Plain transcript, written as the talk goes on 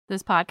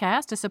This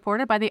podcast is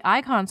supported by the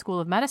Icahn School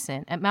of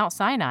Medicine at Mount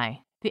Sinai,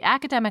 the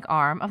academic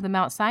arm of the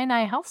Mount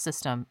Sinai Health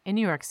System in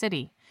New York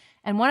City,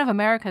 and one of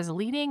America's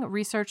leading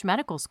research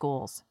medical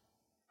schools.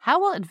 How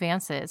will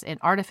advances in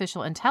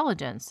artificial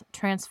intelligence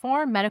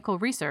transform medical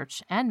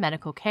research and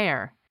medical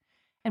care?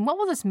 And what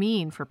will this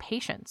mean for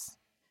patients?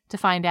 To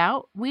find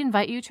out, we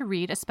invite you to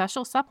read a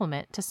special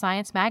supplement to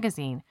Science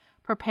Magazine,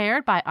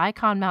 prepared by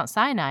Icahn Mount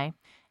Sinai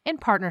in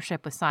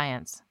partnership with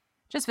Science.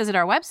 Just visit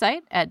our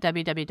website at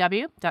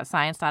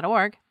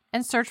www.science.org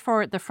and search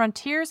for the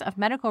Frontiers of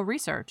Medical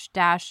Research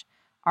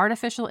 -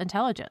 Artificial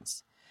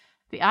Intelligence.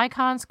 The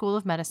Icahn School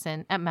of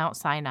Medicine at Mount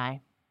Sinai.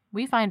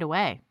 We find a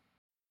way.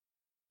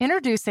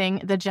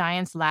 Introducing The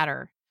Giant's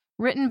Ladder,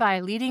 written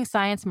by leading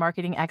science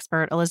marketing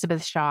expert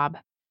Elizabeth Schaub.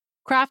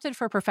 Crafted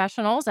for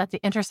professionals at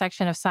the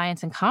intersection of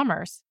science and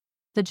commerce,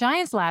 The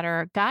Giant's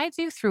Ladder guides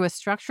you through a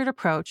structured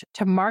approach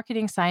to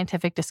marketing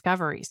scientific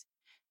discoveries,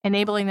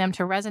 enabling them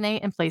to resonate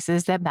in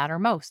places that matter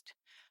most,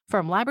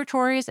 from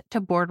laboratories to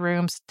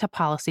boardrooms to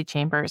policy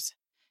chambers.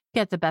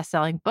 Get the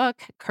best-selling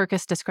book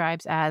Kirkus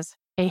describes as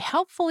a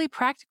helpfully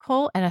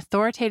practical and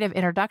authoritative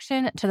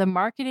introduction to the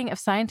marketing of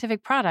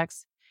scientific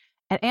products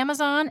at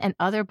Amazon and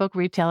other book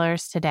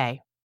retailers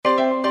today.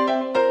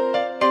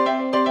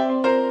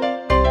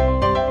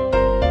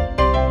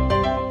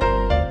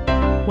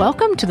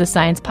 Welcome to the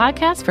Science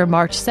Podcast for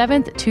March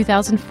 7th,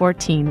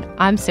 2014.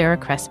 I'm Sarah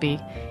Crespi.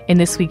 In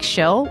this week's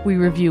show, we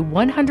review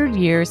 100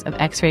 years of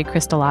X-ray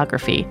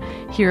crystallography,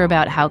 hear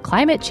about how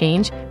climate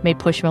change may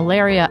push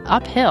malaria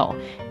uphill,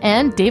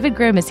 and David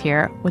Grimm is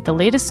here with the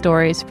latest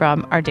stories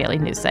from our daily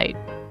news site.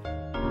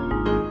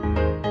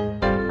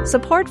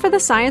 Support for the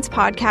Science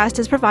Podcast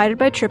is provided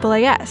by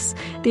AAAS,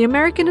 the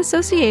American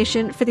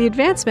Association for the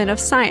Advancement of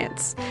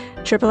Science.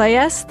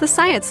 AAAS, the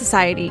Science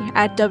Society,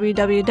 at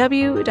www.aaas.org.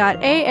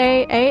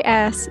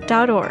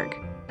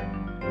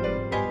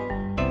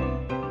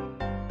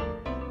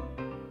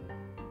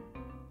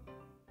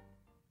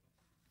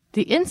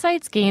 The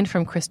insights gained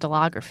from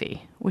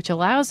crystallography, which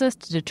allows us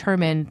to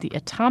determine the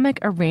atomic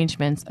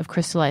arrangements of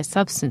crystallized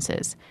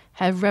substances,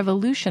 have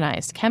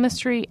revolutionized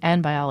chemistry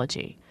and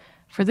biology.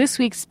 For this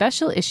week's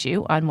special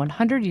issue on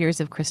 100 years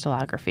of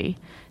crystallography,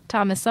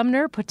 Thomas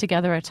Sumner put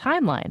together a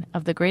timeline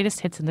of the greatest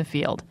hits in the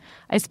field.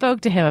 I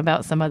spoke to him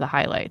about some of the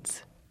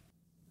highlights.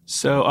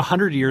 So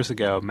 100 years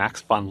ago,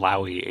 Max von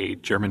Laue, a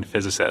German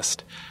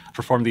physicist,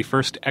 performed the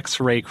first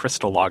X-ray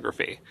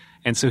crystallography.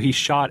 And so he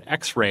shot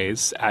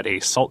X-rays at a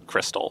salt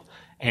crystal,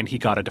 and he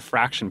got a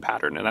diffraction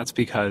pattern. And that's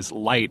because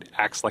light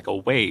acts like a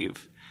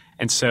wave.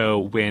 And so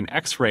when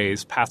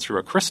X-rays pass through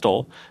a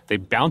crystal, they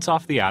bounce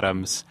off the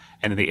atoms,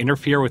 and then they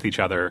interfere with each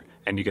other,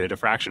 and you get a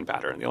diffraction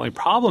pattern. The only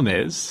problem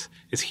is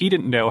he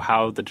didn't know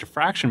how the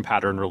diffraction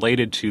pattern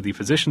related to the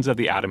positions of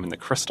the atom in the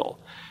crystal.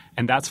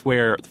 And that's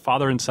where the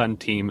father and son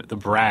team, the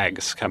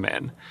Braggs, come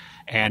in.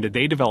 And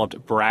they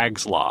developed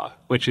Bragg's law,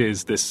 which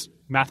is this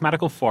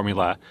mathematical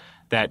formula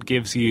that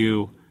gives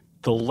you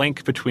the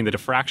link between the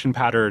diffraction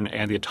pattern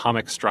and the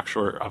atomic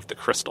structure of the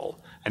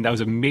crystal. And that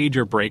was a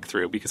major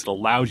breakthrough because it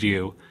allowed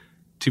you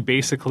to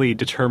basically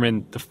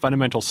determine the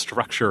fundamental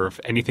structure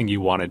of anything you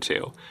wanted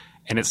to.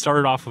 And it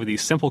started off with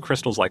these simple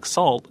crystals like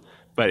salt,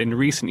 but in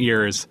recent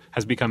years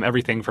has become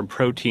everything from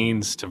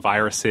proteins to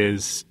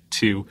viruses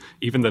to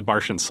even the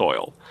Martian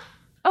soil.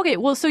 Okay,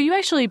 well, so you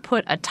actually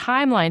put a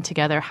timeline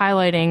together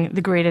highlighting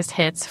the greatest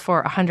hits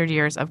for 100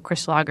 years of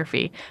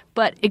crystallography,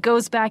 but it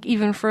goes back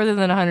even further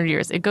than 100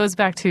 years. It goes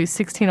back to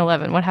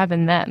 1611. What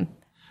happened then?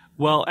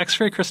 Well,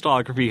 X-ray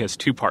crystallography has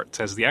two parts.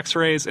 It has the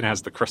X-rays and it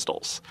has the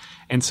crystals.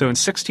 And so in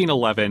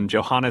 1611,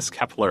 Johannes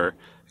Kepler,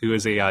 who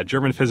is a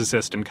German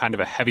physicist and kind of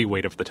a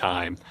heavyweight of the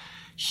time,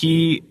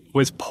 he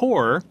was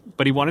poor,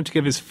 but he wanted to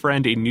give his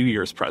friend a New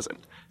Year's present.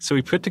 So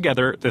he put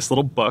together this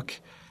little book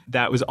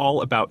that was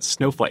all about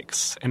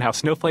snowflakes and how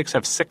snowflakes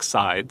have 6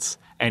 sides.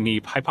 And he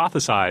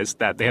hypothesized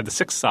that they have the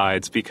 6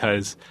 sides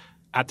because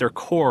at their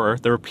core,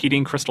 the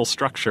repeating crystal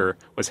structure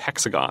was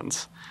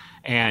hexagons.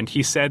 And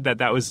he said that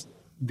that was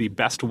the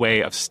best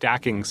way of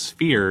stacking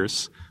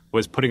spheres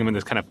was putting them in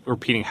this kind of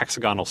repeating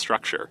hexagonal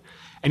structure.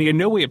 And he had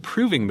no way of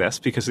proving this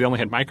because they only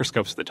had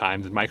microscopes at the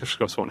time, and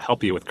microscopes won't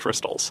help you with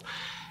crystals.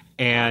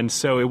 And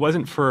so it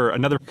wasn't for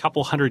another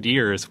couple hundred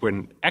years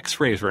when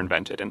X-rays were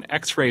invented, and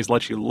X-rays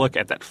let you look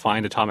at that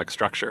fine atomic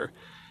structure.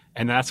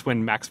 And that's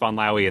when Max von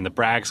Laue and the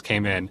Braggs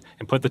came in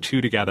and put the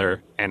two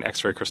together, and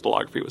X-ray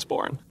crystallography was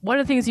born. One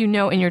of the things you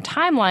know in your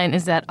timeline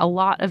is that a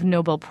lot of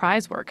Nobel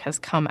Prize work has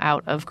come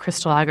out of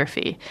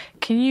crystallography.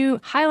 Can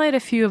you highlight a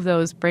few of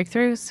those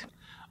breakthroughs?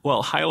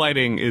 Well,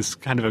 highlighting is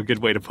kind of a good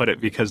way to put it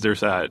because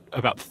there's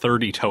about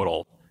 30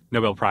 total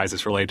Nobel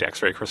Prizes related to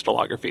X-ray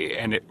crystallography,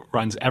 and it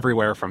runs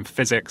everywhere from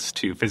physics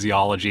to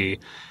physiology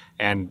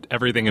and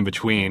everything in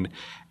between.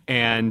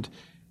 And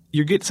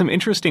you get some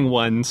interesting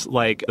ones,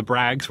 like the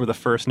Braggs were the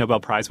first Nobel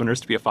Prize winners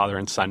to be a father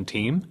and son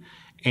team.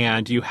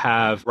 And you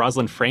have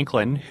Rosalind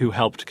Franklin, who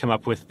helped come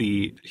up with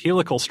the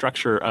helical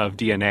structure of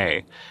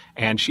DNA.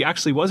 And she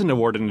actually wasn't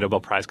awarded a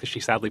Nobel Prize because she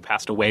sadly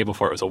passed away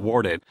before it was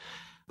awarded.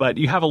 But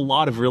you have a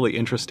lot of really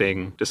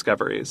interesting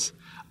discoveries.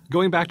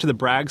 Going back to the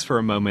Braggs for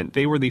a moment,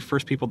 they were the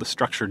first people to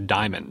structure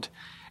diamond.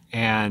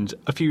 And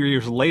a few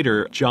years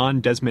later, John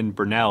Desmond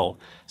Burnell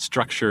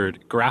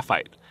structured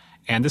graphite.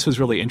 And this was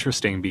really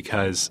interesting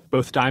because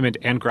both diamond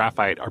and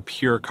graphite are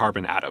pure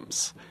carbon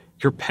atoms.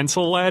 Your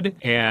pencil lead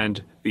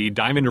and the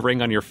diamond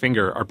ring on your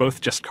finger are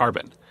both just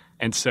carbon.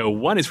 And so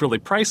one is really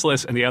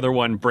priceless and the other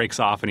one breaks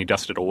off and he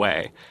dusted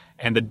away.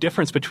 And the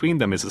difference between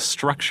them is the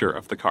structure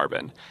of the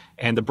carbon.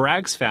 And the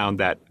Braggs found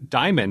that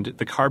diamond,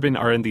 the carbon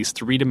are in these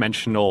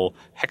three-dimensional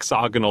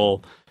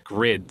hexagonal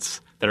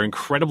grids that are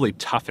incredibly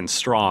tough and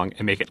strong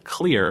and make it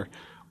clear,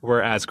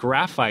 whereas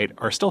graphite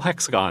are still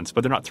hexagons,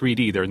 but they're not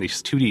 3D. They're in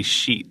these 2D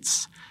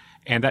sheets.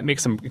 And that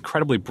makes them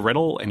incredibly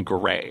brittle and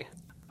gray.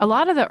 A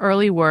lot of the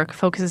early work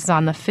focuses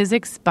on the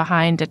physics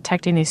behind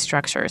detecting these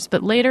structures,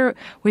 but later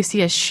we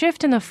see a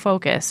shift in the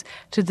focus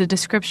to the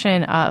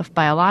description of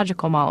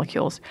biological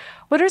molecules.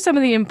 What are some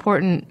of the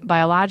important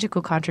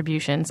biological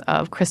contributions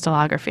of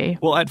crystallography?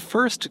 Well, at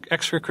first,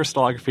 X-ray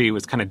crystallography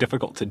was kind of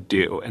difficult to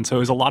do, and so it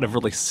was a lot of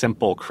really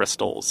simple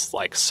crystals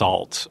like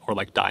salt or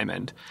like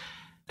diamond.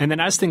 And then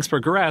as things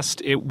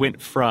progressed, it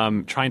went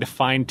from trying to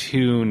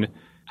fine-tune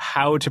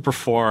how to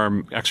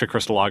perform X-ray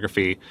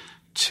crystallography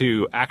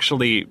to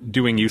actually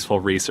doing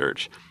useful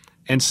research.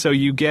 And so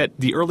you get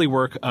the early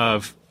work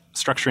of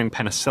structuring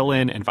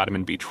penicillin and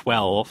vitamin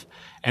B12,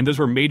 and those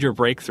were major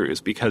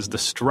breakthroughs because the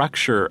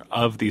structure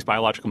of these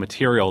biological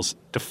materials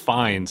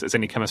defines, as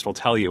any chemist will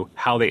tell you,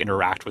 how they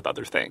interact with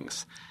other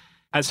things.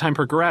 As time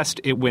progressed,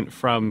 it went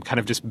from kind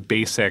of just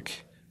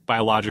basic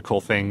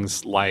biological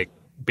things like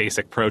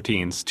basic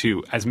proteins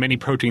to as many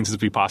proteins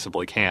as we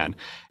possibly can.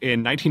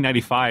 In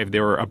 1995,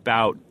 there were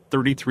about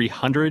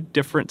 3,300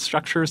 different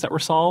structures that were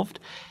solved.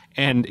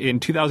 And in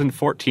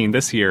 2014,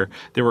 this year,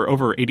 there were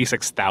over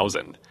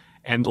 86,000.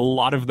 And a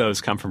lot of those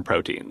come from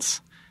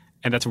proteins.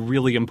 And that's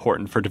really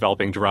important for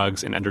developing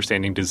drugs and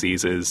understanding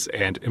diseases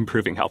and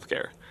improving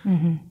healthcare.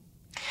 Mm-hmm.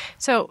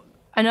 So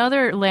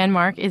another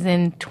landmark is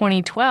in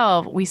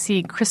 2012, we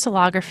see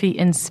crystallography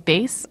in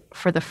space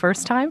for the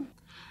first time.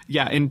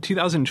 Yeah, in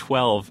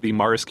 2012, the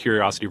Mars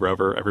Curiosity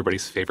rover,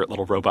 everybody's favorite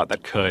little robot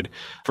that could,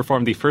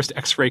 performed the first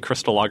X-ray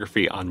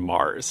crystallography on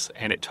Mars.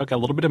 And it took a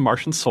little bit of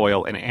Martian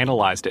soil and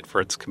analyzed it for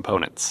its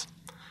components.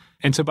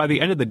 And so by the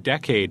end of the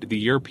decade, the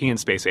European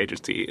Space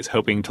Agency is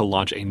hoping to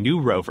launch a new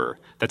rover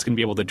that's going to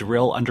be able to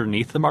drill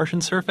underneath the Martian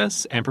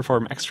surface and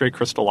perform X-ray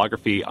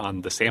crystallography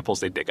on the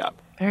samples they dig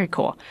up. Very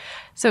cool.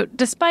 So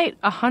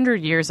despite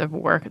 100 years of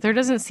work, there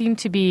doesn't seem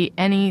to be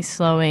any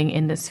slowing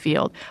in this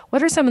field.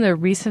 What are some of the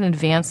recent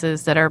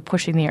advances that are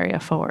pushing the area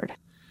forward?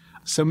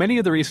 So many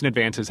of the recent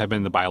advances have been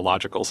in the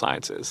biological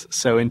sciences.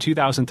 So in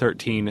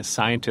 2013,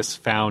 scientists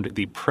found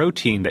the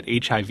protein that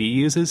HIV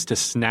uses to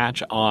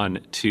snatch on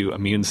to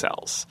immune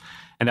cells.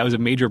 And that was a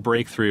major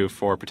breakthrough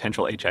for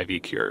potential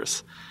HIV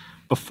cures.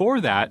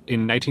 Before that,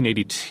 in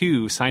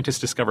 1982, scientists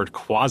discovered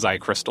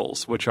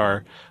quasi-crystals, which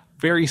are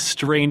very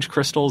strange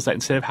crystals that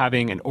instead of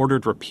having an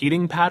ordered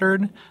repeating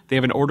pattern, they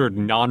have an ordered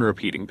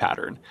non-repeating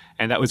pattern.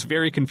 And that was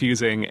very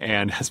confusing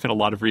and has been a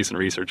lot of recent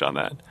research on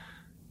that.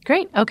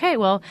 Great. Okay.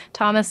 Well,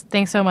 Thomas,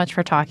 thanks so much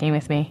for talking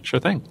with me. Sure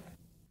thing.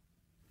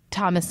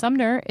 Thomas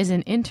Sumner is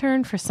an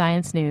intern for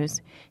Science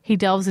News. He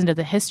delves into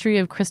the history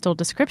of crystal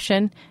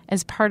description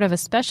as part of a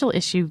special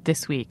issue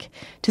this week.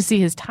 To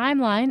see his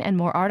timeline and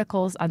more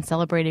articles on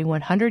celebrating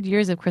 100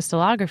 years of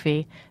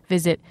crystallography,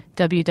 visit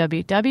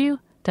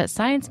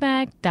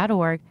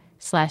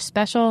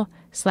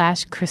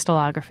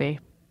www.sciencemag.org/special/crystallography.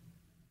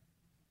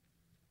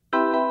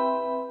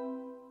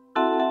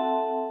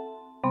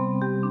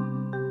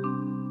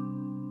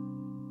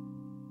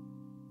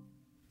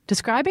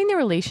 Describing the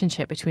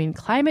relationship between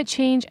climate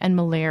change and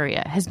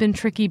malaria has been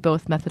tricky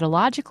both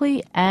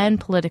methodologically and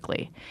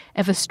politically.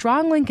 If a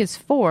strong link is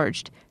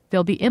forged,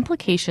 there'll be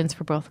implications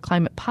for both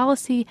climate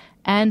policy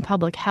and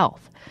public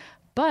health.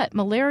 But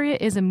malaria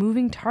is a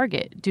moving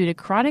target due to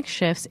chronic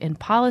shifts in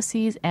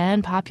policies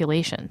and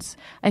populations.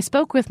 I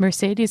spoke with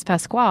Mercedes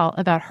Pascual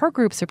about her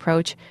group's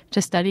approach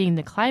to studying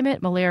the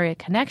climate-malaria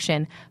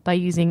connection by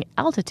using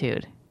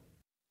altitude.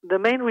 The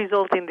main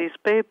result in this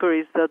paper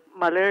is that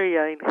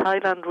malaria in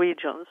highland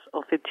regions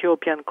of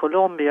Ethiopia and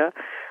Colombia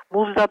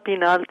moves up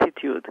in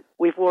altitude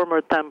with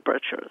warmer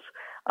temperatures,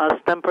 as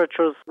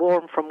temperatures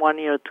warm from one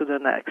year to the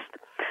next.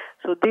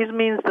 So this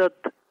means that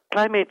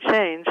climate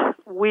change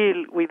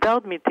will,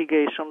 without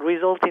mitigation,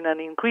 result in an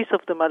increase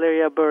of the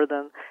malaria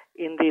burden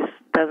in these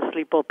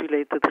densely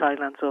populated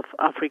highlands of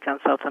Africa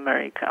and South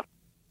America.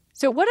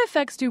 So what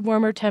effects do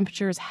warmer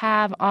temperatures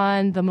have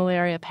on the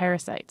malaria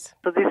parasites?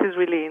 So this is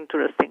really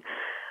interesting.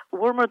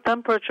 Warmer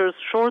temperatures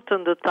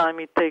shorten the time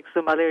it takes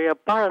the malaria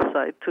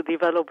parasite to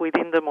develop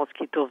within the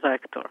mosquito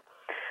vector.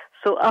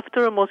 So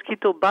after a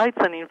mosquito bites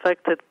an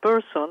infected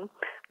person,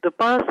 the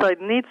parasite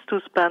needs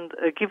to spend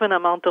a given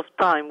amount of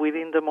time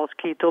within the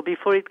mosquito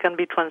before it can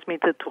be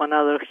transmitted to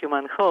another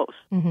human host.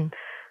 Mm-hmm.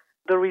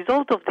 The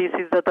result of this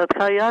is that at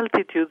high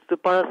altitudes, the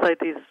parasite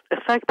is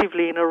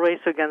effectively in a race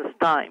against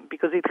time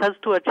because it has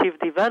to achieve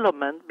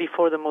development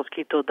before the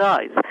mosquito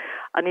dies.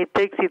 And it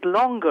takes it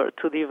longer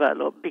to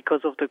develop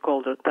because of the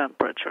colder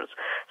temperatures.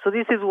 So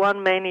this is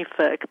one main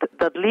effect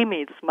that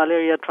limits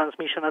malaria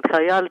transmission at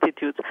high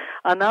altitudes.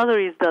 Another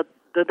is that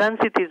the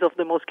densities of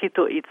the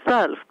mosquito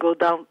itself go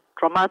down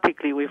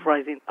dramatically with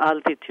rising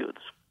altitudes.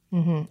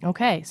 Mm-hmm.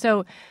 Okay,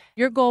 so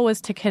your goal was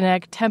to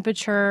connect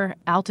temperature,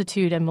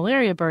 altitude, and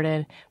malaria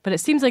burden, but it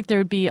seems like there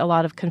would be a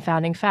lot of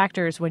confounding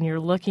factors when you're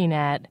looking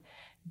at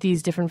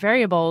these different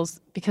variables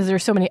because there are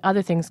so many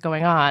other things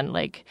going on,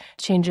 like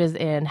changes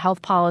in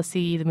health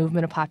policy, the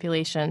movement of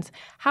populations.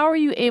 How are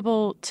you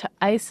able to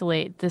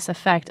isolate this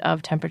effect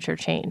of temperature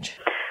change?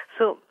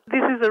 So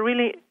this is a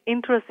really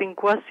interesting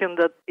question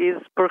that is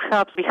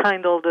perhaps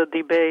behind all the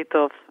debate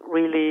of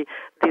really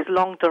these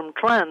long-term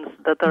trends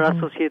that are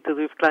associated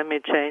with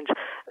climate change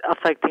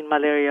affecting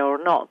malaria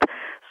or not.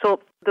 So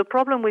the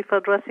problem with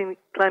addressing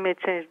climate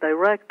change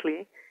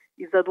directly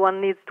is that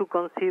one needs to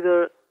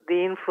consider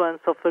the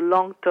influence of a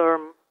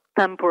long-term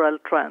temporal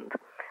trend.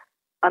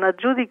 And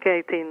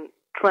adjudicating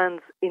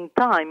trends in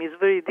time is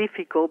very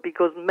difficult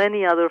because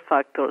many other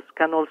factors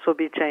can also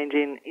be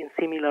changing in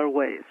similar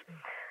ways.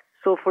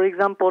 So, for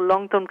example,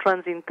 long-term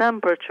trends in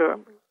temperature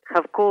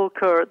have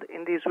co-occurred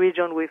in this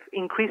region with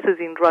increases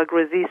in drug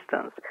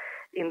resistance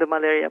in the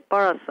malaria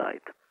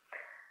parasite.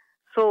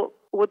 So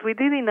what we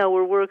did in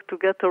our work to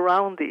get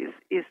around this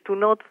is to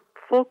not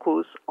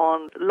focus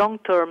on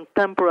long-term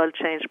temporal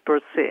change per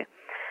se.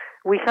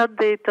 We had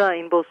data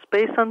in both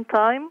space and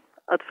time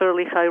at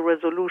fairly high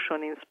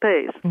resolution in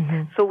space.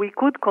 So we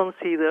could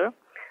consider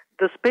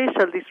the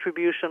spatial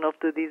distribution of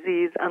the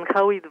disease and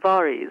how it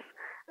varies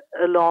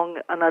along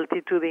an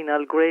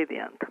altitudinal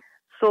gradient.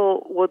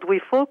 So what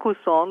we focus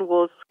on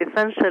was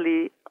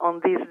essentially on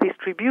this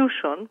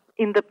distribution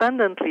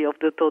independently of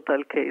the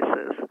total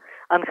cases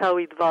and how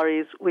it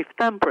varies with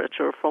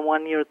temperature from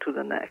one year to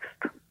the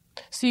next.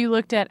 So you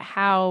looked at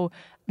how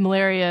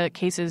malaria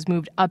cases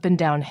moved up and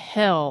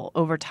downhill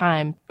over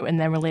time and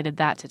then related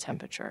that to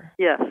temperature.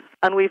 Yes,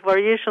 and with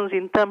variations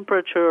in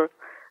temperature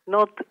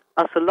not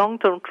as a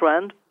long-term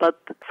trend, but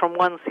from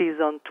one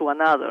season to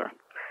another.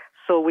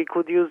 So we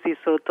could use this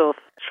sort of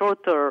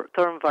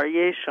shorter-term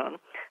variation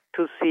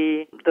to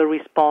see the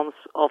response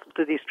of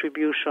the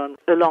distribution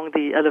along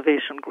the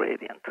elevation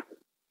gradient.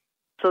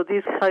 So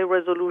this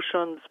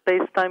high-resolution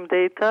space-time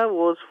data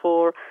was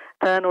for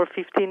 10 or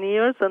 15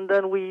 years, and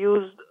then we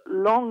used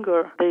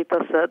longer data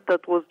set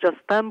that was just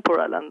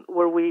temporal, and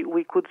where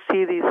we could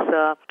see this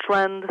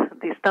trend,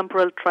 this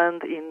temporal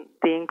trend in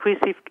the increase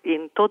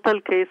in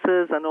total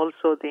cases and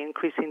also the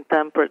increase in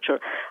temperature.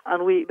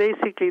 And we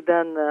basically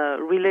then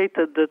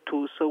related the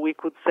two, so we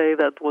could say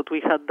that what we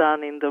had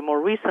done in the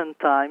more recent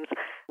times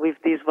with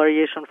this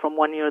variation from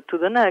one year to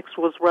the next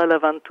was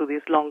relevant to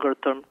this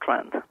longer-term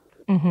trend.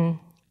 Mm-hmm.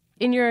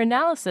 In your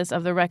analysis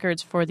of the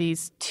records for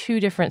these two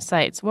different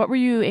sites, what were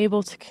you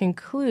able to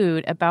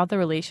conclude about the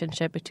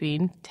relationship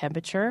between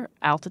temperature,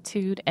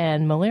 altitude,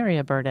 and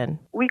malaria burden?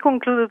 We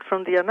concluded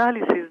from the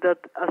analysis that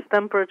as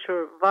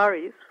temperature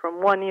varies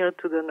from one year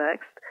to the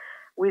next,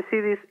 we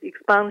see this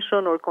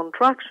expansion or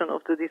contraction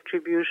of the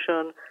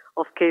distribution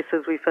of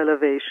cases with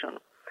elevation.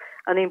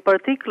 And in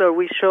particular,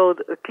 we showed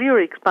a clear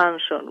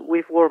expansion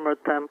with warmer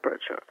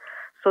temperature.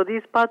 So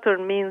this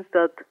pattern means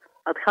that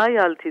at high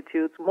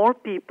altitudes, more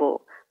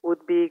people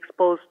would be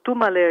exposed to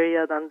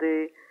malaria than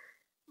they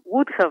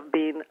would have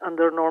been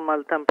under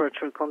normal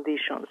temperature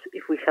conditions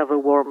if we have a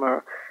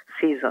warmer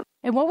season.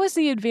 And what was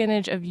the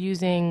advantage of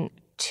using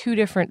two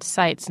different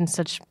sites in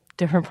such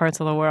different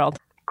parts of the world?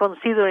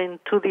 Considering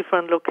two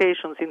different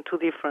locations in two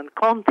different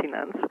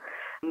continents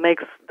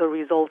makes the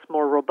results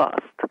more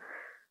robust,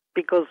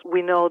 because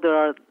we know there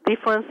are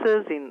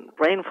differences in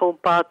rainfall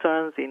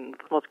patterns, in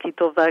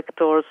mosquito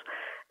vectors,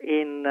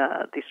 in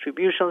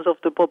distributions of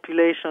the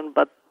population,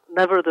 but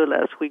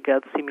nevertheless, we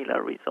get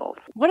similar results.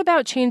 What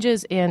about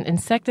changes in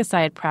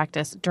insecticide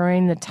practice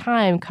during the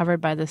time covered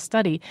by this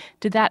study?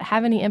 Did that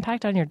have any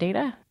impact on your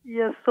data?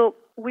 Yes, so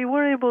we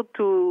were able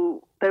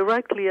to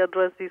directly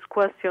address this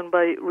question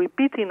by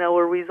repeating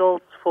our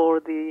results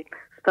for the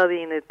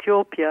study in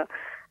Ethiopia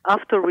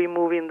after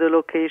removing the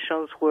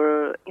locations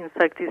where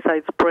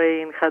insecticide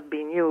spraying had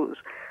been used.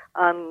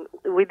 And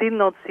we did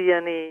not see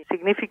any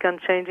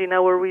significant change in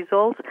our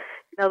results.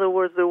 In other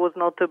words, there was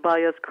not a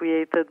bias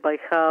created by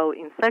how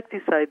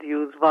insecticide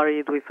use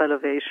varied with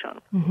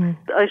elevation. Mm-hmm.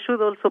 I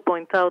should also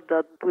point out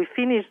that we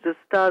finished the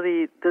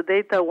study, the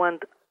data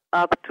went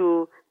up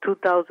to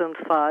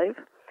 2005,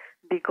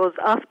 because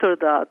after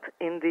that,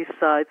 in these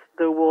sites,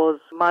 there was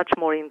much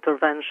more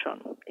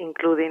intervention,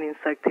 including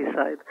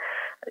insecticide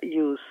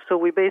use. So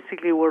we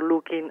basically were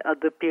looking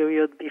at the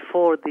period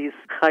before these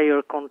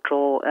higher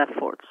control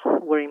efforts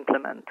were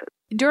implemented.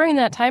 During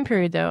that time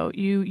period, though,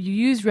 you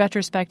used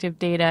retrospective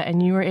data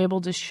and you were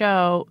able to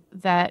show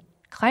that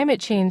climate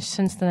change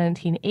since the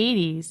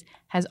 1980s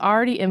has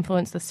already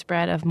influenced the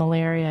spread of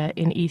malaria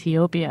in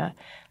Ethiopia.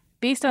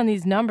 based on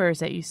these numbers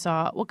that you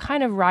saw, what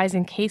kind of rise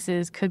in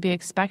cases could be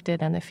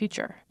expected in the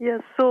future?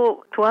 Yes,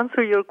 so to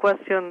answer your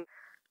question,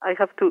 I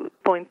have to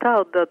point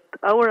out that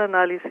our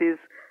analyses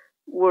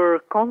were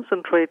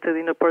concentrated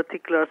in a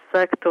particular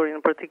sector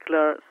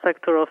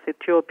of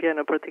Ethiopia, in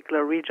a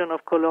particular region of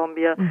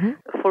Colombia,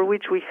 for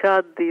which we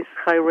had this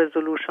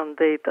high-resolution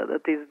data,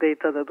 that is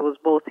data that was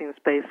both in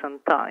space and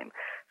time.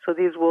 So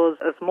this was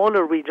a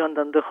smaller region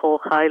than the whole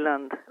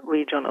highland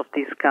region of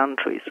these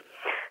countries.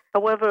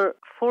 However,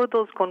 for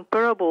those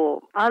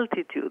comparable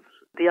altitudes,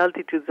 the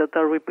altitudes that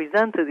are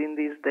represented in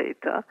this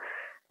data,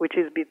 which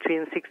is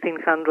between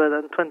 1,600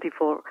 and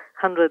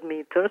 2,400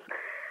 meters,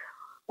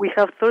 we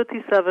have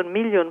 37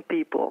 million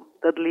people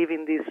that live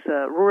in these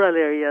rural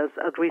areas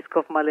at risk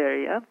of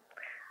malaria,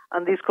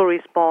 and this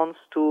corresponds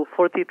to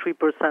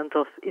 43%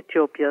 of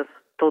Ethiopia's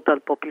total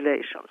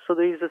population. So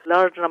there is a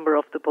large number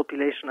of the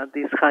population at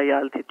these high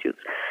altitudes.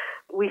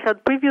 We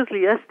had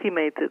previously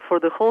estimated for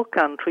the whole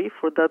country,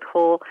 for that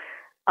whole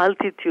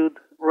altitude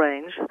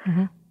range,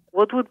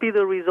 what would be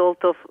the result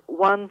of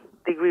 1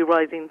 degree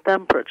rise in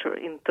temperature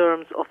in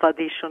terms of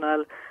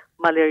additional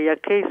malaria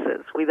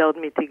cases without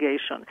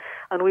mitigation.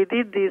 And we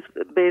did this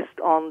based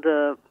on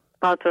the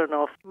pattern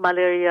of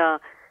malaria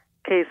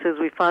cases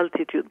with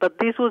altitude. But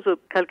this was a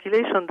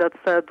calculation that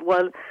said,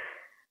 well,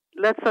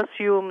 let's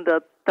assume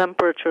that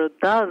temperature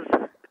does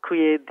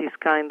create this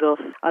kind of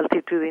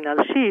altitudinal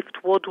shift.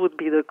 What would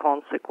be the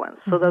consequence?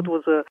 So that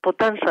was a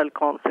potential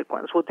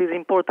consequence. What is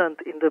important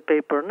in the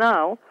paper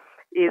now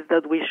is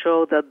that we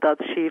show that that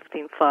shift,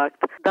 in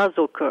fact, does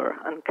occur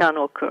and can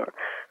occur.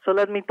 So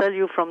let me tell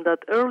you from that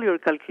earlier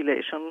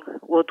calculation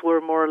what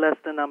were more or less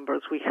the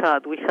numbers we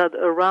had. We had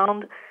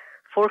around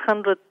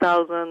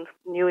 400,000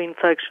 new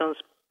infections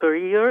per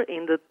year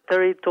in the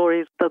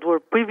territories that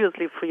were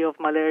previously free of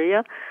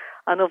malaria,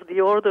 and of the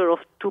order of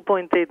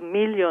 2.8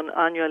 million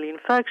annual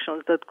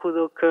infections that could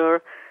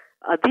occur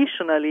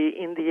additionally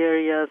in the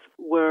areas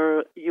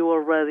where you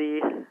already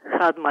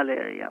had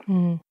malaria.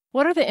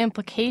 What are the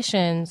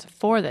implications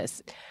for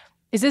this?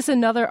 Is this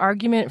another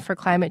argument for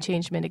climate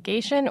change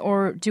mitigation,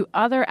 or do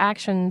other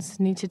actions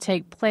need to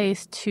take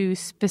place to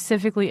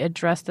specifically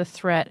address the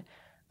threat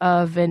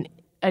of an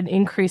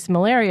increased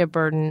malaria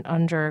burden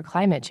under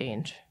climate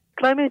change?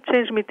 Climate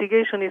change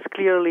mitigation is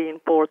clearly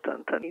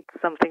important, and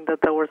it's something that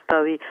our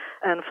study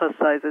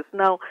emphasizes.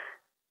 Now,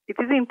 it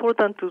is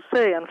important to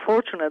say,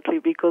 unfortunately,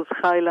 because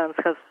highlands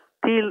have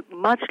still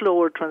much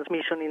lower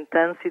transmission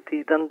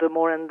intensity than the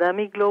more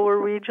endemic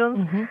lower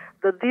regions,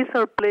 that these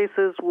are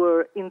places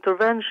where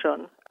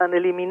intervention and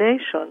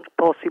elimination,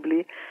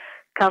 possibly,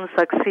 can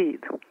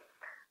succeed.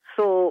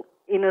 So,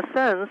 in a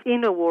sense,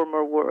 in a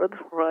warmer world,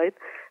 right,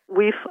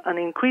 with an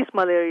increased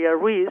malaria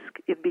risk,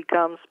 it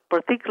becomes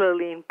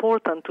particularly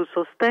important to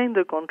sustain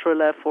the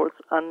control efforts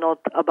and not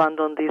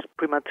abandon these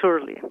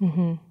prematurely.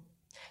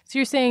 So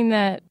you're saying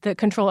that the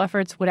control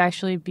efforts would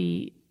actually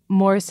be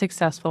more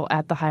successful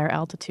at the higher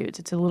altitudes.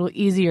 It's a little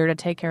easier to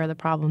take care of the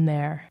problem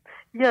there.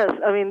 Yes,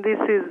 I mean, this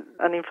is,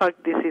 and in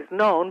fact, this is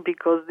known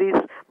because this,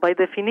 by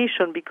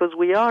definition, because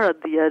we are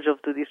at the edge of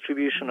the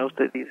distribution of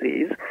the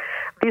disease,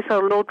 these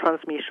are low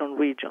transmission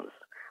regions.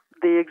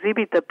 They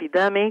exhibit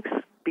epidemics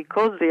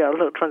because they are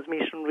low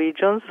transmission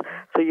regions,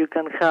 so you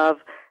can have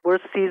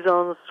worse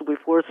seasons with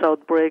worse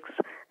outbreaks,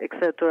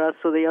 etc.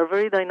 So they are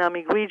very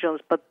dynamic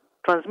regions, but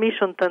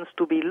transmission tends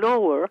to be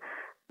lower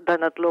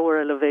than at lower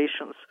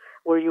elevations,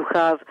 where you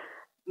have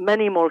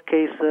many more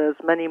cases,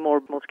 many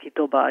more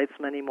mosquito bites,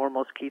 many more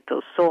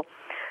mosquitoes. So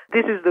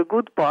this is the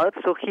good part.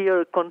 So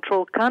here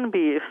control can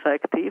be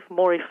effective,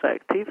 more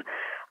effective.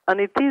 And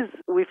it is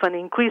with an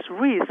increased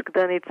risk,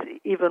 then it's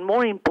even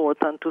more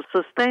important to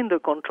sustain the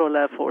control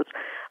efforts.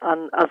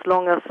 And as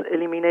long as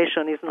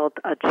elimination is not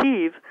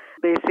achieved,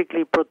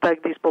 basically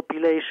protect these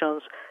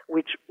populations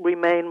which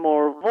remain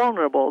more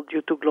vulnerable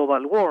due to global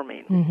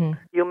warming.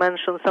 You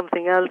mentioned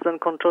something else than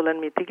control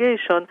and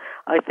mitigation.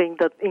 I think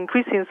that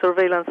increasing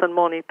surveillance and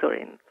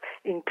monitoring,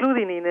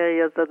 including in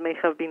areas that may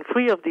have been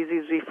free of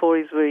disease before,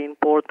 is very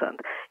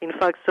important. In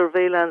fact,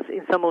 surveillance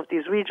in some of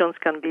these regions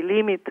can be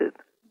limited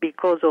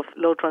because of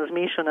low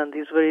transmission and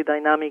this very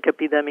dynamic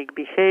epidemic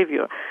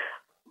behavior.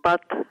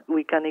 But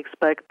we can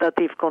expect that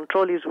if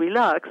control is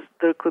relaxed,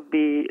 there could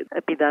be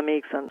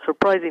epidemics and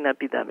surprising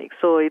epidemics.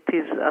 So it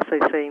is, as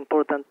I say,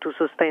 important to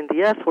sustain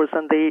the efforts.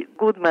 And the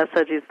good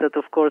message is that,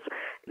 of course,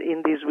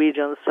 in these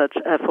regions, such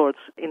efforts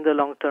in the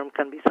long term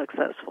can be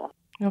successful.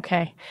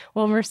 Okay.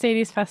 Well,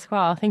 Mercedes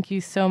Pascual, thank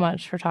you so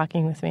much for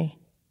talking with me.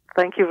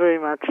 Thank you very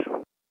much.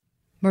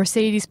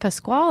 Mercedes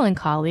Pascual and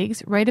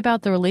colleagues write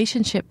about the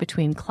relationship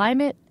between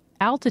climate,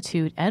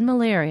 altitude, and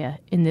malaria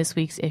in this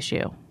week's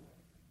issue.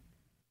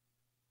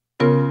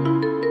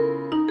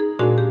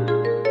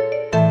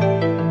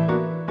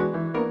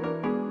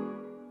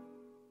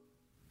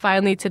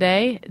 Finally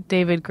today,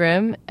 David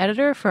Grimm,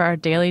 editor for our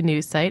daily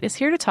news site, is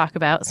here to talk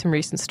about some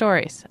recent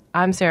stories.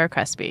 I'm Sarah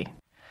Crespi.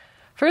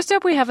 First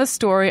up, we have a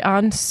story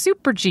on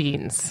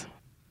supergenes,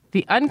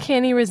 the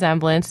uncanny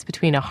resemblance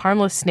between a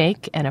harmless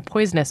snake and a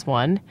poisonous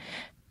one,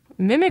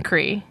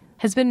 mimicry,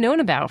 has been known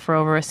about for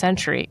over a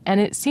century, and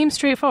it seems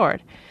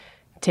straightforward.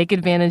 Take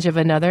advantage of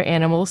another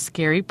animal's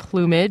scary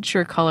plumage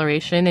or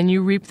coloration, and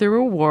you reap the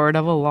reward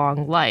of a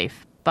long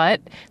life.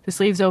 But this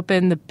leaves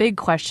open the big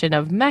question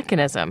of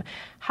mechanism.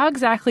 How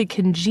exactly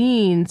can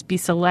genes be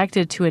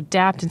selected to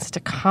adapt in such a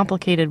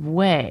complicated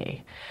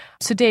way?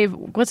 So, Dave,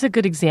 what's a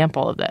good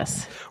example of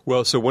this?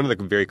 Well, so one of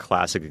the very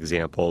classic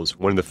examples,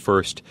 one of the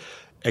first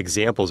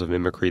examples of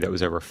mimicry that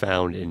was ever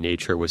found in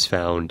nature was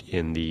found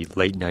in the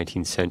late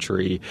 19th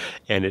century,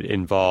 and it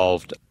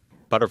involved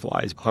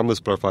butterflies, harmless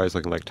butterflies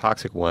looking like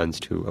toxic ones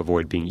to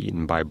avoid being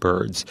eaten by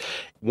birds.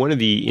 One of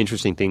the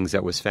interesting things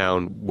that was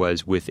found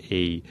was with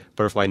a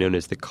butterfly known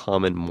as the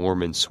common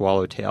Mormon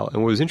swallowtail.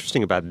 And what was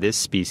interesting about this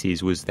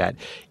species was that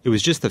it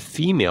was just the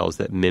females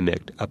that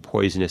mimicked a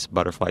poisonous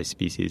butterfly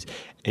species.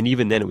 And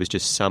even then, it was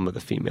just some of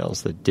the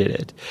females that did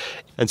it.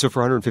 And so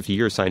for 150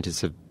 years, scientists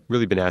have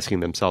really been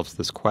asking themselves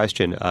this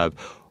question of,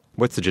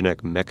 what's the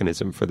genetic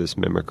mechanism for this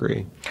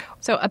mimicry?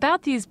 So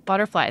about these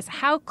butterflies,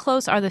 how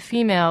close are the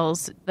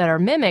females that are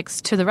mimics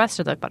to the rest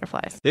of the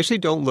butterflies? They actually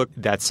don't look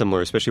that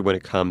similar, especially when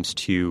it comes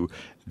to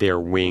their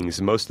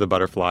wings. Most of the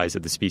butterflies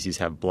of the species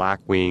have black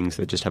wings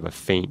that just have a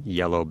faint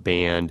yellow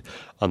band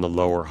on the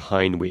lower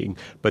hind wing.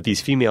 But these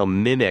female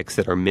mimics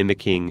that are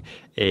mimicking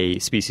a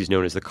species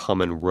known as the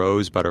common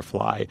rose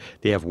butterfly,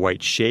 they have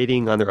white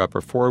shading on their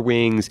upper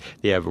forewings.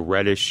 They have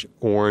reddish,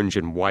 orange,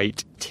 and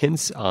white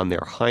tints on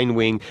their hind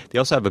wing. They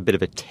also have a bit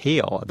of a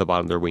tail at the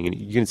bottom of their wing. And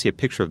you can see a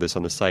picture of this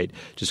on the site,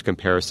 just a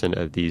comparison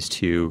of these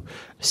two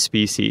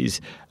species.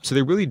 So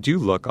they really do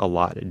look a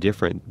lot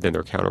different than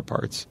their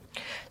counterparts.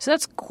 So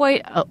that's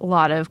quite a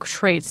lot of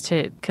traits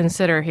to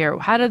consider here.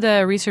 How did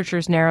the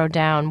researchers narrow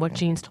down what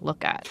genes to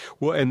look at?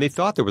 Well, and they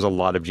thought there was a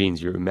lot of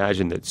genes. You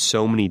imagine that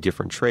so many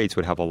different traits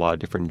would have a lot of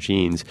different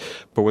genes.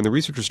 But when the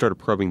researchers started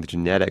probing the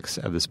genetics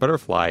of this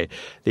butterfly,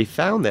 they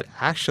found that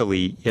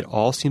actually it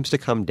all seems to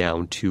come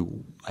down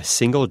to a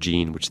single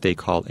gene, which they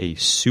call a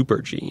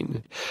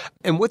supergene.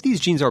 And what these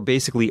genes are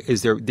basically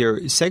is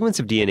they're segments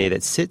of DNA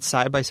that sit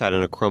side by side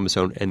on a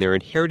chromosome, and they're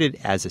inherited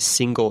as a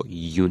single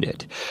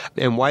unit.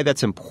 And why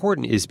that's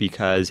important is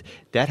because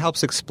that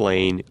helps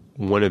explain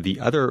one of the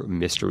other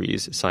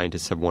mysteries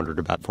scientists have wondered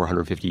about for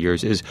 150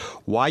 years is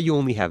why you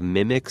only have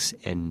mimics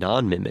and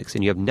non-mimics,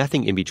 and you have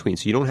nothing in between.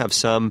 So you don't have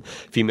some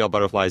female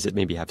butterflies that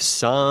maybe have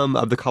some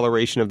of the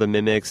coloration of the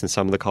mimics and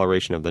some of the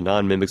coloration of the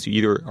non-mimics. You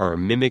either are a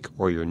mimic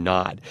or you're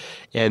not.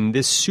 And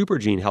this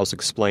supergene helps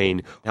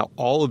explain how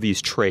all of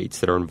these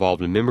traits that are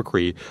involved in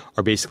mimicry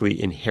are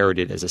basically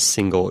inherited as a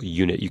single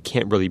unit. You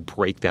can't really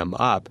break them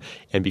up.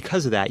 And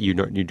because of that, you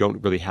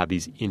don't really have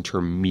these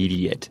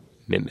intermediate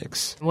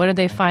mimics. What did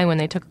they find when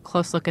they took a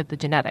close look at the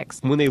genetics?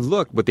 When they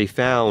looked, what they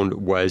found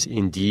was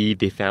indeed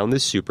they found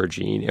this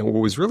supergene. And what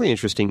was really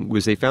interesting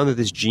was they found that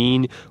this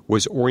gene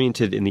was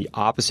oriented in the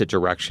opposite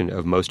direction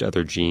of most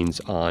other genes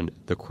on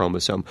the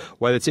chromosome.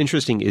 Why that's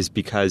interesting is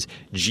because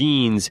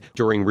genes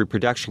during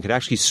reproduction could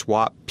actually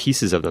swap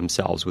pieces of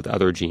themselves with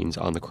other genes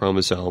on the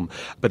chromosome.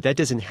 But that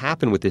doesn't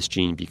happen with this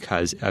gene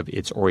because of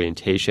its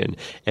orientation.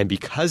 And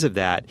because of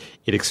that,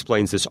 it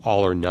explains this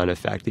all or none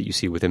effect that you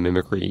see within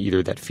mimicry,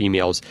 either that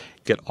females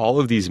get all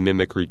of these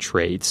mimicry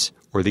traits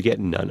or they get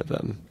none of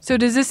them. So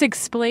does this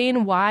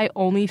explain why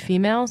only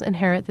females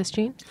inherit this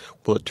gene?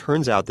 Well, it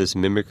turns out this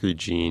mimicry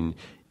gene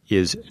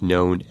is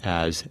known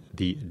as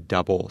the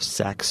double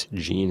sex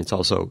gene. It's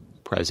also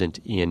present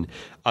in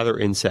other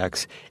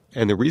insects.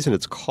 And the reason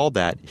it's called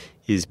that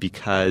is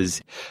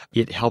because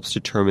it helps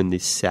determine the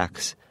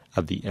sex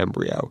of the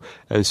embryo.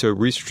 And so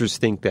researchers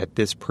think that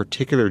this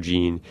particular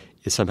gene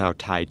is somehow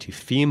tied to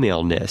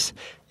femaleness,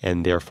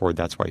 and therefore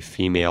that's why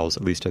females,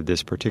 at least of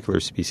this particular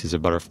species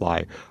of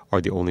butterfly, are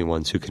the only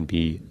ones who can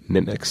be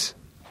mimics.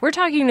 We're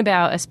talking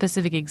about a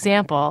specific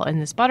example in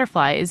this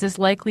butterfly. Is this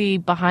likely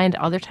behind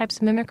other types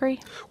of mimicry?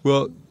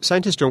 Well,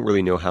 scientists don't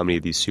really know how many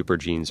of these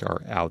supergenes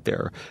are out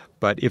there.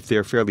 But if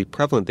they're fairly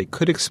prevalent, they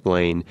could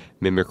explain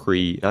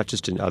mimicry not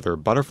just in other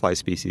butterfly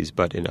species,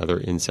 but in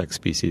other insect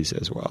species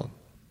as well.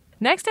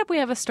 Next up, we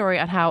have a story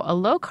on how a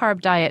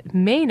low-carb diet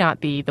may not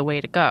be the way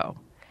to go.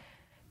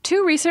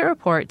 Two recent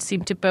reports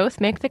seem to both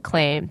make the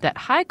claim that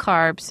high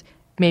carbs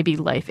may be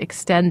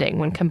life-extending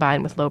when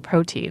combined with low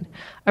protein,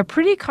 a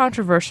pretty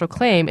controversial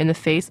claim in the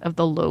face of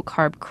the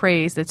low-carb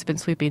craze that's been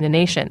sweeping the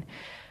nation.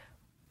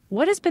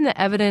 What has been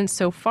the evidence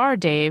so far,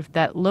 Dave,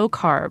 that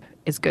low-carb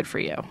is good for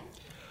you?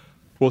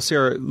 Well,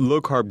 Sarah,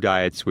 low-carb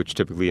diets, which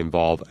typically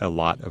involve a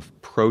lot of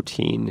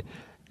protein,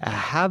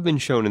 have been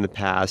shown in the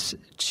past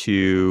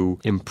to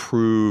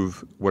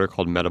improve what are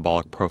called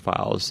metabolic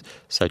profiles,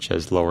 such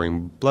as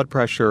lowering blood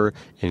pressure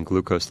and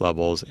glucose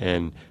levels.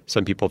 And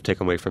some people have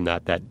taken away from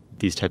that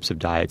these types of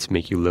diets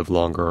make you live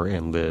longer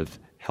and live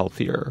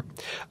healthier.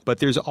 But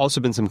there's also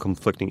been some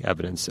conflicting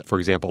evidence. For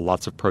example,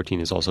 lots of protein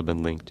has also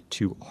been linked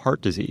to heart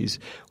disease,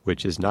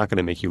 which is not going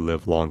to make you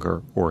live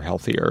longer or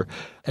healthier.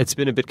 It's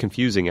been a bit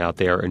confusing out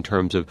there in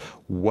terms of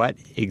what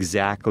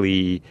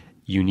exactly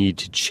you need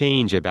to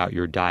change about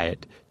your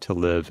diet to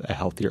live a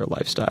healthier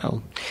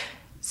lifestyle.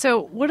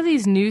 So what do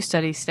these new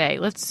studies say?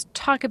 Let's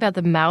talk about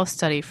the mouse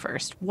study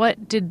first.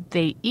 What did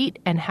they eat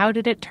and how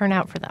did it turn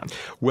out for them?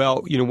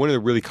 Well, one of the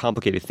really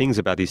complicated things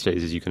about these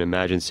studies, as you can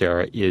imagine,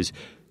 Sarah, is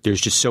there's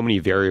just so many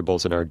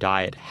variables in our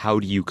diet. How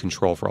do you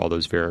control for all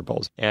those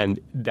variables? And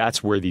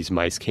that's where these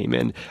mice came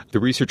in. The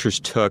researchers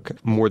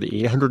took more than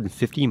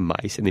 850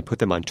 mice and they put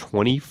them on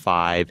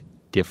 25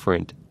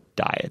 different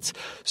diets.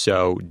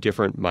 So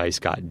different mice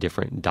got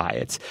different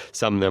diets.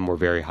 Some of them were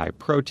very high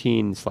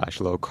protein /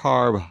 low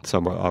carb.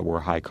 Some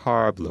were high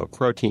carb, low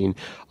protein.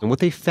 And what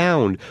they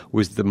found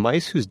was the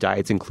mice whose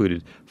diets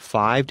included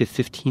 5 to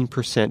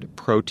 15%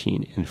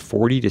 protein and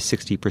 40 to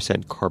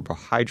 60%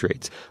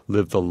 carbohydrates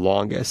lived the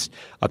longest,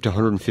 up to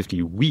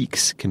 150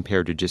 weeks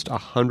compared to just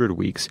 100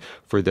 weeks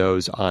for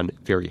those on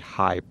very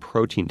high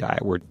protein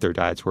diet, where their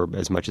diets were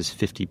as much as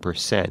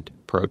 50%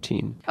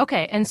 protein.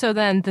 Okay, and so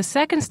then the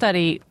second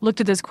study looked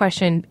at this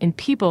question in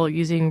people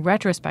using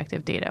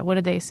retrospective data. What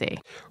did they see?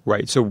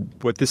 Right. So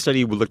what this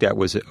study looked at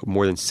was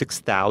more than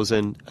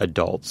 6,000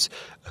 adults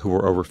who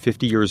were over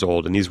 50 years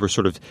old, and these were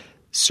sort of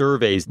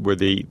surveys where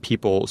the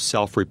people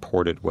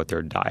self-reported what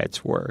their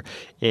diets were.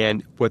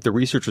 And what the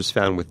researchers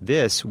found with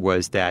this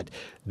was that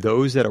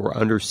those that were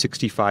under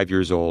 65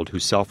 years old who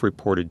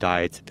self-reported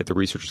diets that the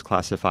researchers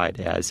classified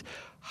as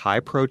high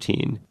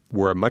protein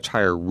were a much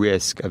higher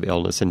risk of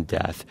illness and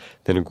death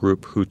than a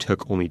group who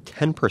took only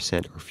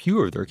 10% or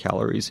fewer of their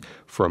calories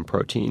from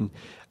protein.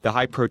 The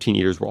high protein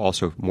eaters were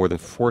also more than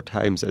 4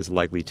 times as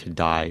likely to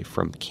die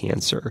from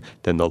cancer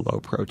than the low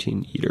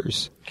protein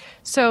eaters.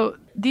 So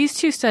these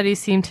two studies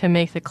seem to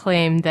make the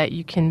claim that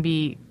you can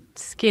be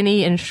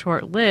skinny and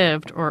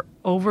short-lived or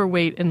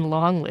overweight and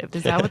long-lived.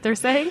 Is that what they're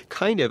saying?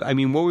 Kind of. I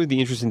mean, what were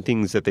the interesting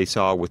things that they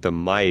saw with the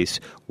mice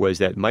was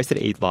that mice that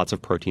ate lots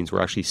of proteins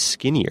were actually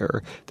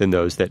skinnier than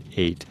those that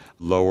ate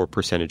lower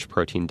percentage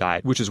protein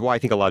diet, which is why I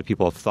think a lot of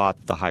people have thought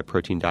the high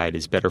protein diet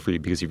is better for you,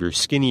 because if you're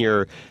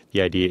skinnier,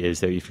 the idea is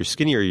that if you're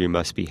skinnier, you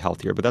must be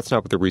healthier. But that's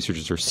not what the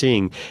researchers are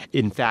seeing.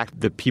 In fact,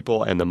 the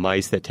people and the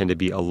mice that tend to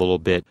be a little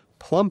bit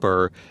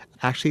plumper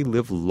actually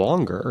live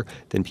longer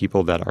than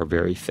people that are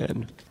very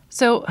thin.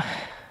 So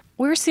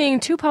we're seeing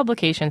two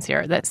publications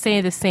here that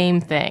say the same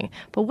thing.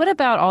 But what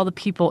about all the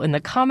people in the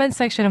comment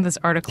section of this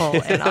article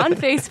and on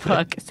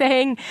Facebook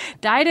saying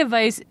diet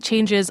advice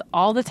changes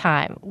all the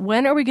time?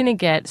 When are we going to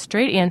get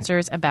straight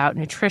answers about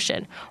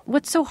nutrition?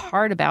 What's so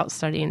hard about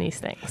studying these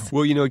things?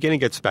 Well, again, it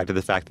gets back to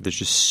the fact that there's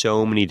just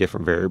so many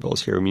different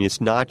variables here. I mean,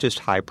 it's not just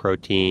high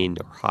protein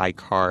or high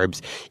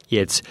carbs.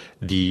 It's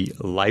the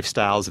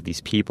lifestyles of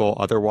these people.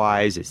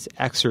 Otherwise, it's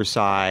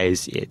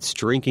exercise, it's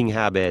drinking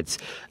habits.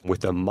 With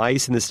the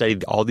mice in the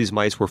study, all these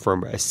mice were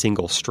from a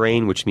single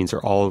strain, which means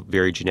they're all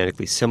very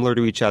genetically similar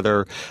to each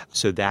other.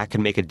 So that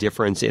can make a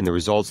difference in the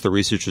results. The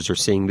researchers are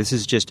saying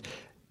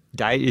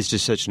diet is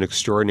just such an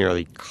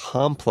extraordinarily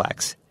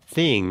complex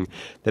thing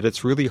that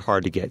it's really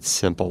hard to get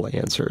simple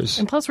answers.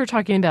 And plus we're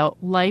talking about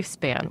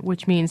lifespan,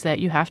 which means that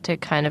you have to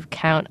kind of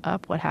count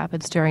up what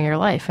happens during your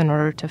life in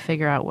order to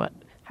figure out what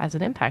has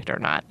an impact or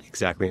not.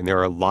 Exactly. And there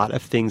are a lot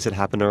of things that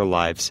happen in our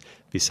lives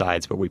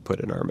besides what we put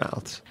in our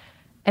mouths.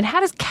 And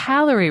how does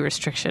calorie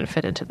restriction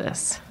fit into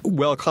this?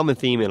 Well, a common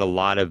theme in a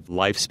lot of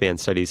lifespan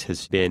studies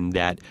has been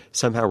that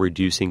somehow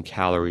reducing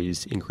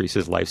calories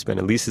increases lifespan.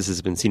 At least this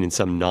has been seen in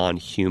some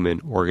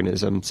non-human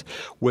organisms.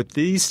 What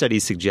these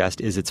studies suggest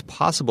is it's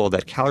possible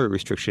that calorie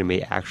restriction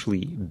may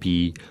actually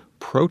be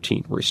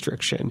protein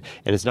restriction.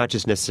 And it's not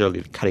just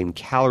necessarily cutting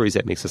calories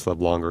that makes us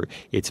live longer.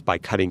 It's by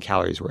cutting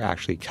calories, we're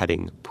actually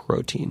cutting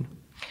protein.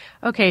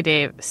 Okay,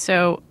 Dave.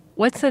 So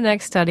what's the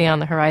next study on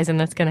the horizon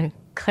that's going to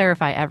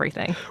clarify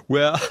everything?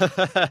 Well,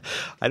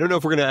 I don't know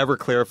if we're going to ever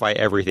clarify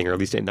everything, or at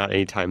least not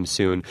anytime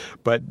soon.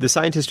 But the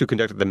scientists who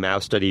conducted the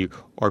mouse study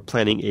are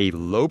planning a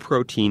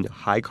low-protein,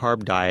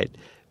 high-carb diet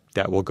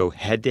that will go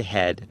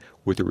head-to-head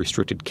with a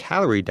restricted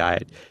calorie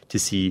diet to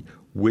see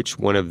which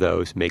one of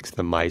those makes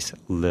the mice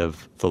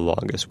live the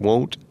longest.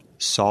 Won't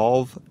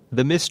solve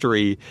the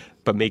mystery,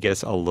 but may get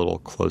us a little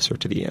closer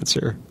to the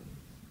answer.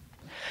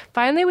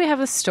 Finally, we have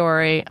a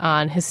story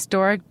on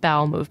historic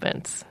bowel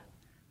movements.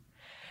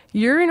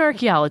 You're an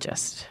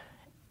archaeologist,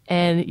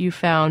 and you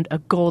found a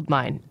gold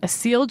mine, a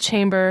sealed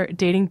chamber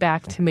dating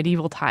back to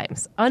medieval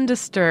times,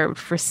 undisturbed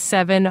for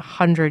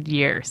 700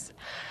 years.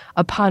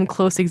 Upon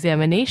close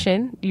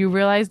examination, you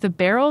realize the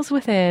barrels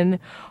within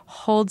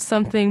hold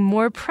something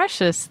more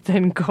precious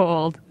than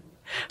gold: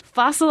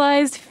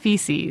 fossilized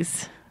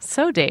feces.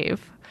 So,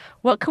 Dave,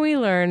 what can we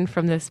learn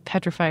from this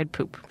petrified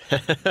poop?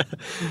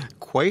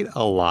 Quite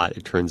a lot,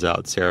 it turns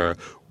out, Sarah.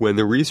 When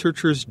the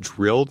researchers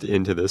drilled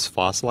into this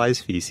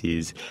fossilized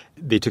feces,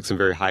 they took some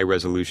very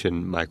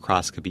high-resolution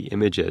microscopy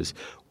images.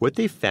 What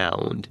they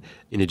found,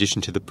 in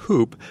addition to the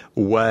poop,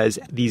 was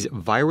these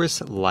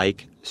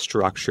virus-like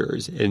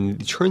structures. And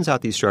it turns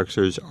out these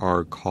structures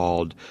are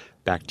called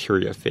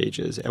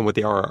bacteriophages. And what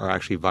they are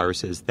actually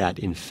viruses that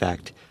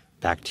infect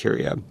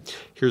bacteria.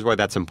 Here's why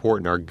that's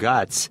important. Our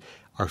guts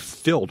are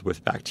filled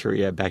with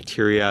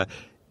bacteria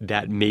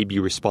that may be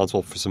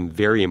responsible for some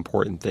very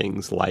important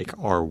things like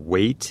our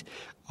weight,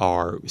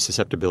 our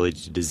susceptibility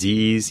to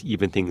disease,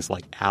 even things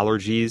like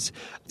allergies,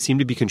 seem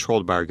to be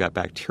controlled by our gut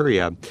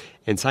bacteria.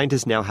 And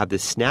scientists now have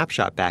this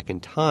snapshot back in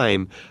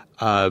time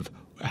of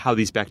how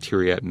these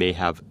bacteria may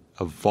have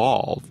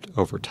evolved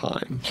over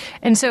time.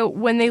 And so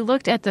when they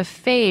looked at the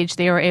phage,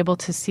 they were able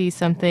to see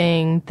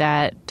something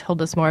that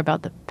told us more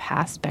about the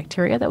past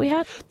bacteria that we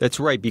had? That's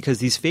right, because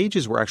these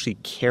phages were actually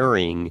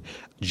carrying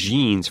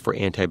genes for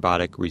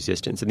antibiotic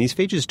resistance. And these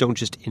phages don't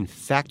just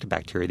infect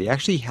bacteria, they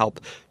actually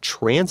help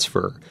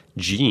transfer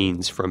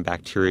genes from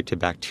bacteria to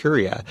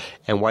bacteria.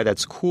 And why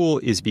that's cool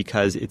is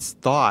because it's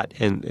thought,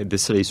 and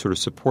this study sort of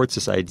supports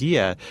this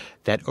idea,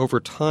 that over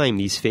time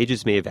these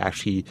phages may have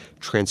actually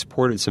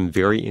transported some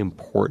very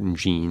important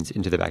genes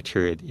into the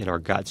bacteria in our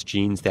guts,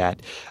 genes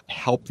that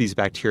help these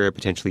bacteria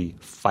potentially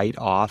fight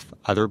off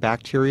other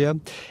bacteria.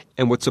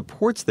 And what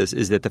supports this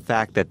is that the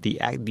fact that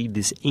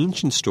this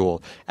ancient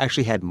stool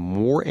actually had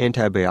more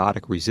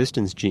antibiotic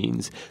resistance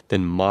genes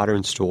than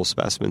modern stool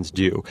specimens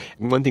do.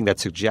 And one thing that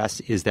suggests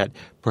is that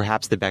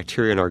perhaps the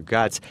bacteria in our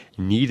guts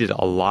needed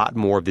a lot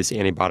more of this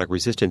antibiotic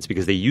resistance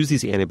because they use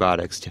these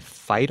antibiotics to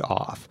fight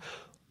off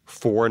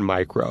foreign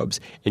microbes.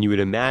 And you would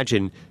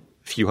imagine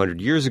a few hundred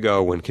years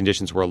ago, when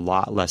conditions were a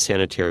lot less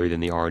sanitary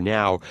than they are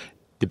now,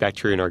 the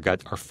bacteria in our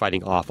gut are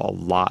fighting off a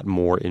lot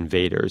more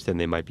invaders than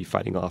they might be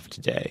fighting off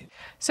today.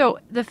 So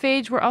the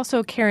phage were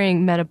also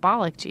carrying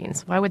metabolic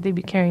genes. Why would they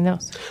be carrying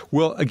those?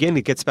 Well, again,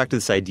 it gets back to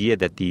this idea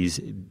that these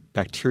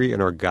bacteria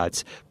in our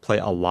guts play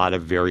a lot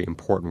of very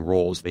important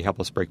roles. They help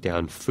us break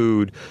down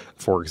food,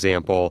 for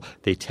example.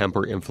 They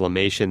temper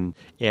inflammation.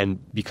 And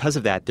because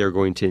of that, they're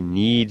going to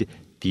need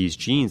these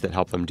genes that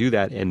help them do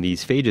that. And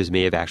these phages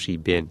may have actually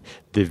been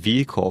the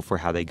vehicle for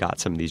how they got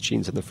some of these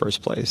genes in the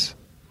first place.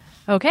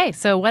 Okay,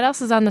 so what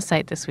else is on the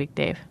site this week,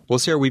 Dave? Well,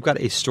 Sarah, we've got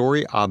a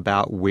story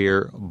about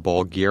where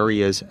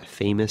Bulgaria's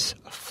famous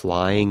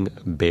flying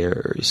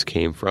bears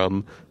came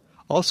from.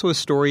 Also a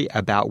story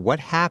about what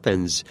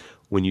happens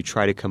when you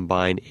try to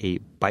combine a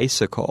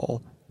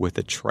bicycle with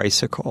a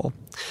tricycle.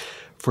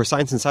 For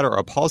Science Insider,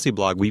 our policy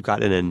blog, we've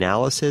got an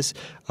analysis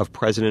of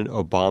President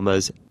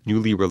Obama's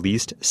newly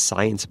released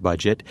science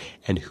budget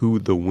and who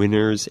the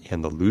winners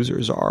and the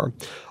losers are.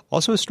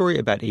 Also a story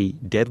about a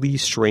deadly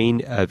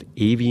strain of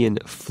avian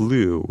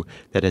flu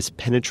that has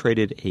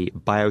penetrated a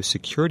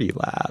biosecurity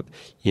lab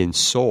in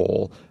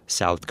Seoul,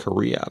 South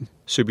Korea.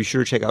 So be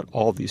sure to check out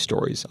all of these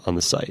stories on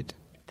the site.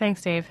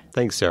 Thanks, Dave.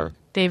 Thanks, Sarah.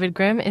 David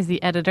Grimm is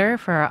the editor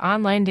for our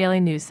online daily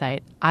news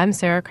site. I'm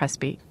Sarah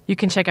Crespi. You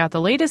can check out the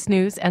latest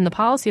news and the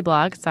policy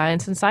blog,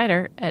 Science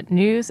Insider, at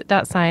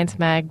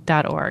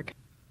news.sciencemag.org.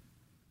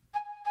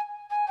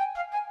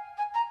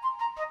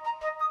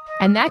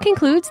 And that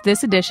concludes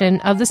this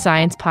edition of the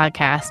Science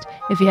Podcast.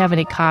 If you have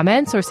any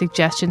comments or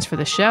suggestions for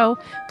the show,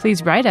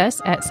 please write us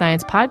at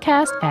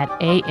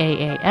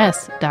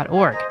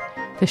sciencepodcast@aaas.org.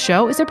 The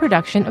show is a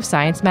production of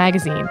Science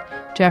Magazine.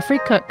 Jeffrey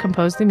Cook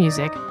composed the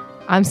music.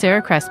 I'm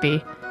Sarah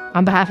Crespi.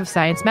 On behalf of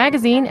Science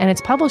Magazine and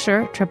its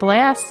publisher,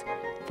 AAAS,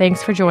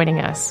 thanks for joining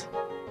us.